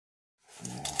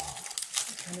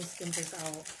trying to skim this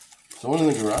out. Someone in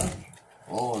the garage?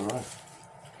 Oh, all right.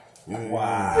 Yeah,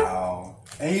 Wow.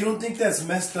 And you don't think that's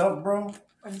messed up, bro?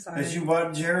 I'm sorry. That you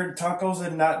bought Jared tacos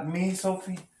and not me,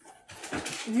 Sophie?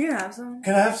 You can have some.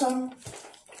 Can I have some?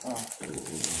 Oh.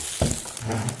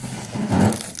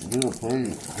 Yeah,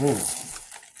 please.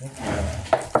 Thank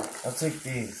you. I'll take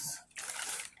these.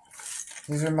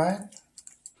 These are mine?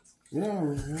 Yeah.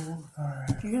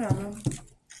 Alright. You can have them.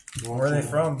 Where are they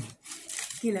from?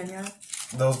 Hilania.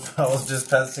 Those I was just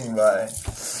passing by.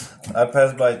 I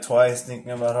passed by twice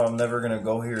thinking about how I'm never going to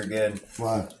go here again.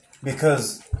 Why?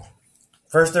 Because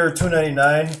first they were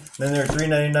 $2.99, then they were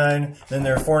 $3.99, then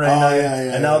they were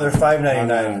 $4.99, and now they're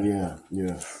 $5.99.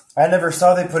 Yeah. I never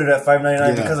saw they put it at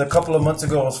 $5.99 because a couple of months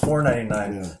ago it was $4.99.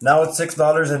 Yeah. Now it's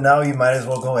 $6, and now you might as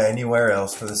well go anywhere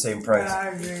else for the same price. Yeah, I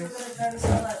agree.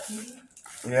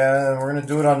 Yeah, we're gonna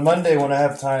do it on Monday when I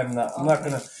have time. I'm not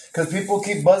gonna, because people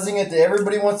keep buzzing it that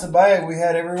everybody wants to buy it. We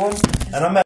had everyone, and I'm at